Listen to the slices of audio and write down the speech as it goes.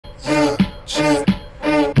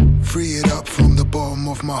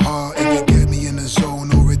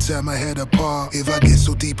tear my head apart. If I get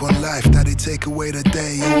so deep on life that it take away the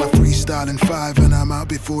day, you are freestyling 5 and I'm out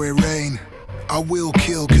before it rain. I will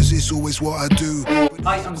kill cause it's always what I do.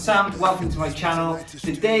 Hi, I'm Sam, welcome to my channel.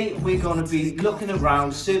 Today we're going to be looking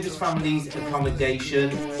around service families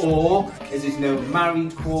accommodation, or as is known,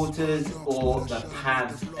 married quarters or the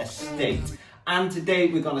pad estate. And today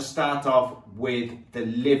we're going to start off with the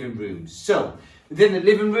living room. So within the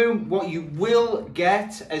living room, what you will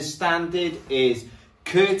get as standard is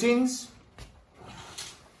curtains.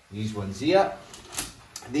 These ones here.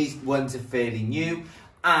 These ones are fairly new.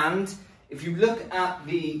 And if you look at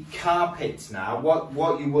the carpets now,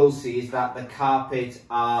 what you will see is that the carpets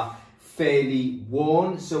are fairly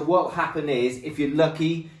worn. So what will happen is, if you're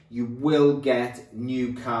lucky, you will get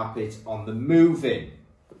new carpet on the move-in.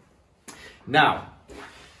 Now,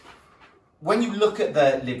 when you look at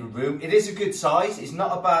the living room, it is a good size. It's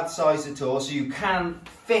not a bad size at all. So you can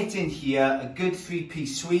fit in here a good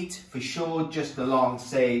 3-piece suite for sure, just along,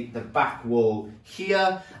 say, the back wall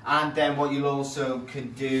here. And then what you'll also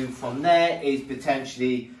can do from there is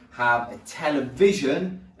potentially have a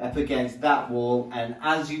television up against that wall. And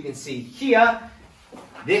as you can see here,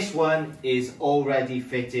 this one is already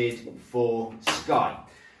fitted for Sky.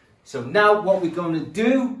 So now what we're going to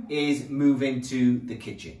do is move into the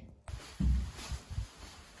kitchen.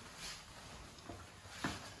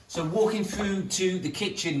 So walking through to the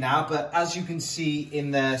kitchen now, but as you can see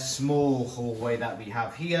in the small hallway that we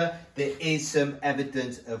have here, there is some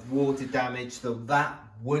evidence of water damage, so that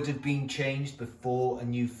would have been changed before a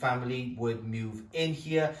new family would move in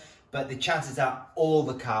here. But the chances are all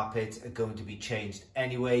the carpets are going to be changed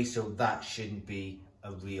anyway, so that shouldn't be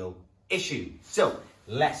a real issue. So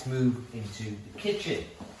let's move into the kitchen.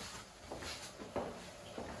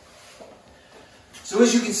 So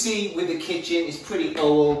as you can see with the kitchen, it's pretty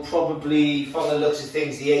old, probably from the looks of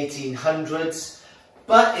things the 1800s,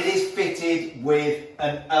 but it is fitted with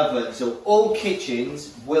an oven. So all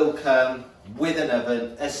kitchens will come with an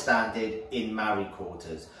oven as standard in married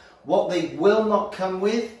quarters. What they will not come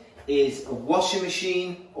with is a washing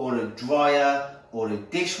machine or a dryer or a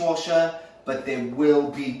dishwasher, but there will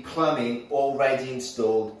be plumbing already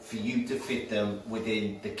installed for you to fit them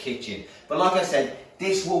within the kitchen. But like I said,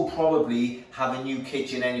 this will probably have a new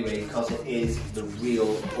kitchen anyway, because it is the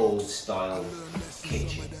real old style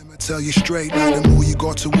kitchen. Tell you straight, like the more you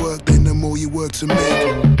got to work, then the more you work to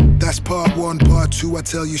make. That's part 1. Part 2, I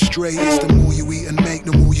tell you straight, it's the more you eat and make,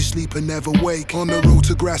 the more you sleep and never wake. On the road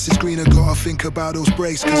to grass is greener, gotta think about those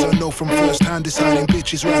breaks, cause I know from first hand deciding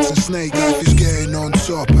bitches, rats and snakes. Life is getting on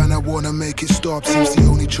top and I wanna make it stop. Seems the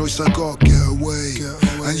only choice I got, get away.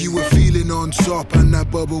 And you were feeling on top and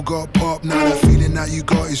that bubble got popped. Now that feeling that you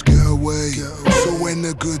got is get away. So when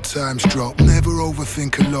the good times drop, never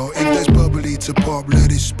overthink a lot. If there's bubbly to pop,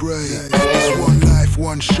 let it spray. It's one life,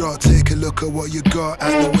 one shot, take a look at what you got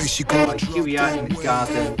and the waste you got. Here we are in the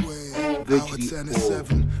garden. Virtually all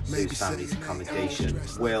service families accommodation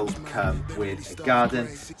will come with a garden,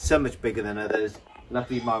 some much bigger than others.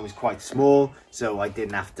 Luckily mine was quite small, so I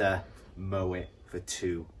didn't have to mow it for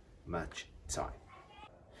too much time.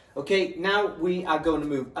 Okay, now we are going to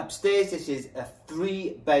move upstairs. This is a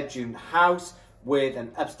 3-bedroom house with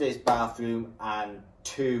an upstairs bathroom and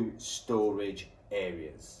 2 storage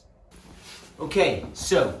areas. Okay,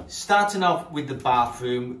 so starting off with the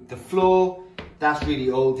bathroom, the floor, that's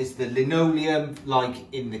really old. It's the linoleum like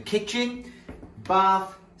in the kitchen,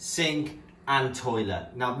 bath, sink and toilet.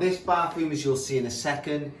 Now this bathroom, as you'll see in a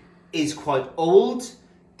second, is quite old,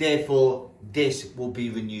 therefore this will be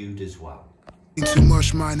renewed as well. Too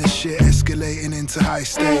much minor shit escalating into high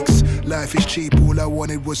stakes. Life is cheap, all I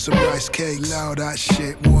wanted was some rice cakes. Loud that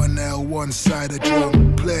shit, 1L, one side of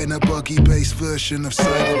drum. Playing a buggy based version of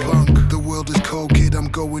cyberpunk. The world is cold, kid, I'm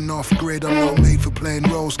going off grid. I'm not made for playing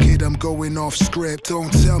roles, kid, I'm going off script.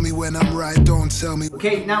 Don't tell me when I'm right, don't tell me.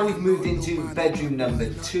 Okay, now we've moved into bedroom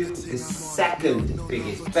number 2, the second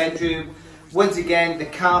biggest bedroom. Once again, the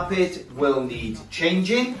carpet will need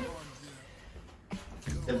changing.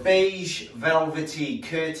 The beige velvety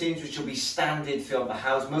curtains, which will be standard throughout the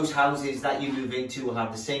house. Most houses that you move into will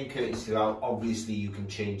have the same curtains throughout. Obviously you can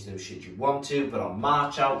change those should you want to, but on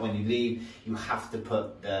march out, when you leave, you have to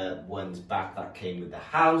put the ones back that came with the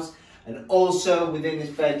house. And also within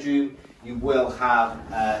this bedroom, you will have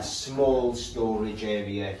a small storage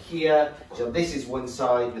area here. So this is one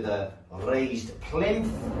side with a raised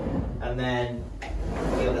plinth, and then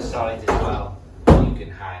the other side as well, you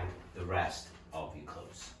can hang the rest of your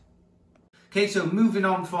clothes. Okay, so moving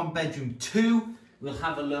on from bedroom 2, we'll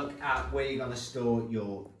have a look at where you're going to store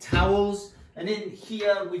your towels. And in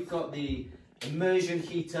here we've got the immersion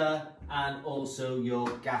heater and also your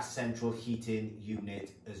gas central heating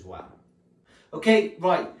unit as well. Okay,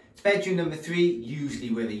 right, bedroom number 3,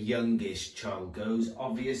 usually where the youngest child goes,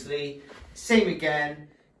 obviously. Same again,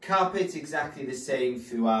 carpet's exactly the same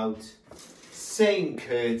throughout, same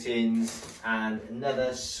curtains, and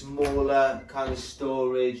another smaller kind of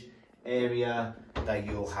storage area that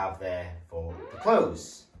you'll have there for the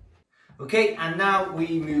clothes. Okay, and now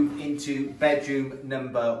we move into bedroom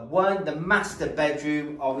number 1, the master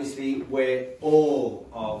bedroom, obviously where all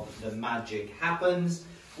of the magic happens.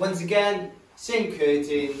 Once again, same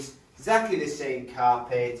curtains, exactly the same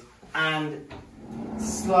carpet, and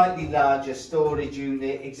slightly larger storage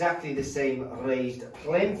unit, exactly the same raised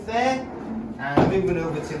plinth there. And moving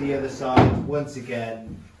over to the other side, once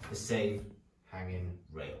again, the same hanging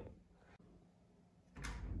rail.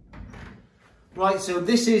 Right, so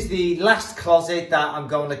this is the last closet that I'm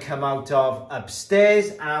going to come out of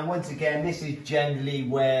upstairs, and once again, this is generally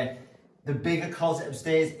where the bigger closet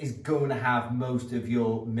upstairs is going to have most of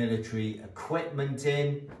your military equipment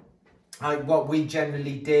in. What we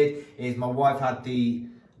generally did is my wife had the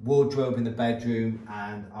wardrobe in the bedroom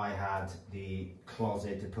and I had the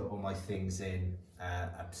closet to put all my things in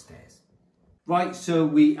upstairs. Right, so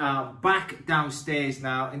we are back downstairs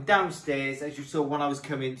now, and downstairs, as you saw when I was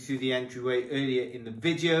coming through the entryway earlier in the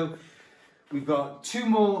video, we've got 2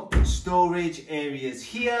 more storage areas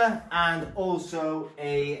here and also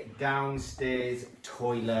a downstairs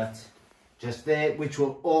toilet just there, which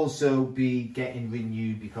will also be getting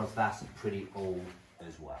renewed because that's pretty old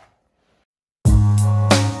as well.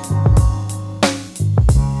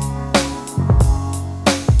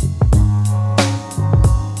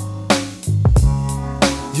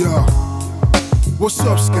 Yo, what's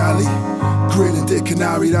up, Scally? Grilling Dick and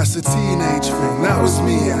Harry, that's a teenage thing. That was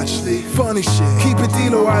me, actually. Funny shit. Keep it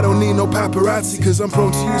dealo, I don't need no paparazzi, cause I'm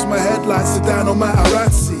prone to use my headlights to down on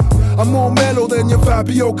Matarazzi. I'm more mellow than your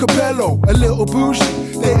Fabio Capello. A little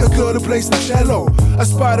bougie, date a girl who plays the cello. I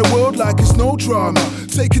spy the world like it's no drama.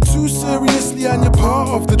 Take it too seriously and you're part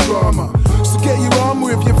of the drama. So get your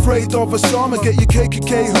armor if you're afraid of Osama. Get your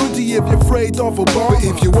KKK hoodie if you're afraid of Obama. But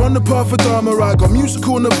if you want the perfect armor, I got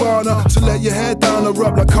musical Nirvana to let your head down and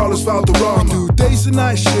rub like Carlos Valderrama. We do days and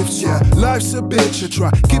night shifts, yeah, life's a bitch. I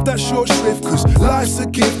try, give that short shrift, cause life's a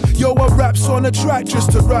gift. Yo, I raps on a track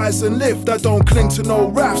just to rise and lift. I don't cling to no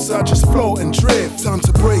raps, I just float and drift. Time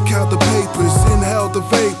to break out the papers, inhale the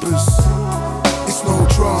vapors. It's no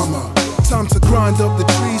drama. Time to grind up the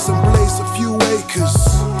trees and blaze a few acres.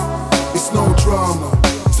 It's no drama.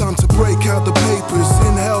 Time to break out the papers,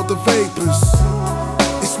 inhale the vapors.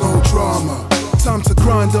 It's no drama. Time to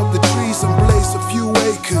grind up the trees and blaze a few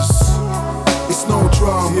acres. It's no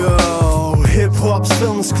drama. Yo, hip-hop's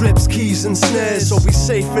film scripts, keys and snares. So be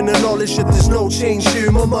safe in the knowledge that there's no change here.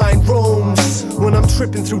 My mind roams when I'm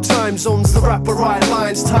tripping through time zones. The rapper write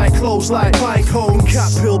lines, tie clothes like pine cones.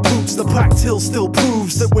 Cap hill boots, the packed hill still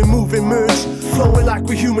proves that we're moving merge, flowing like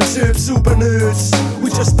we're human turfs, super nerds. We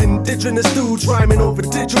just indigenous dudes rhyming over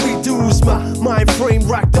didgeridoos. My mind frame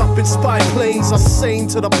racked up in spy planes. I'm sane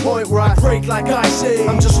to the point where I break like I say.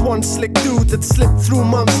 I'm just one slick dude that slipped through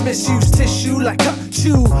mum's misused tissue like a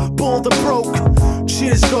chew, bald and broke.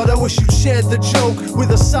 Cheers God, I wish you'd shared the joke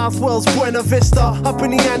with a South Wales Buena Vista. Up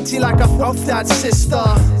in the ante like I felt that sister.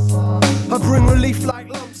 I bring relief like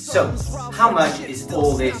lumps. So, how much is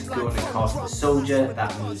all this going to cost a soldier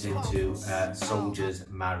that moves into soldiers'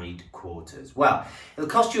 married quarters? Well, it'll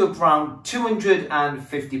cost you around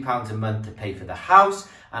 £250 a month to pay for the house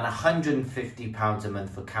and £150 a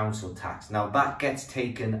month for council tax. Now that gets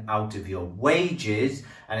taken out of your wages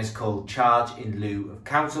and it's called charge in lieu of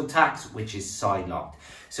council tax, which is sidelocked.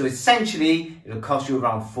 So essentially, it'll cost you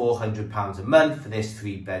around £400 a month for this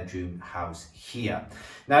 3-bedroom house here.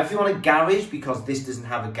 Now, if you want a garage, because this doesn't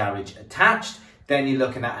have a garage attached, then you're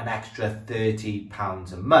looking at an extra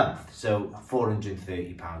 £30 a month. So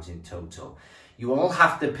 £430 in total. You all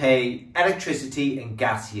have to pay electricity and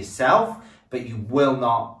gas yourself, but you will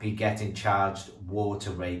not be getting charged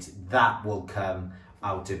water rates. That will come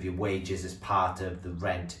out of your wages as part of the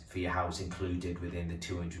rent for your house included within the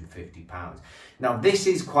 £250. Now this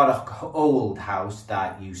is quite an old house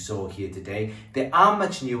that you saw here today. There are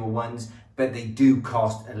much newer ones, but they do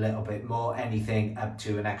cost a little bit more, anything up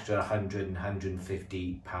to an extra £100 and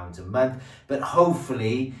 £150 a month. But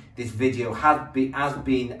hopefully this video has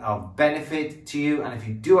been of benefit to you, and if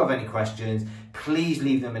you do have any questions, please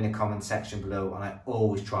leave them in the comment section below and I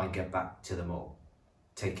always try and get back to them all.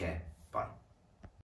 Take care.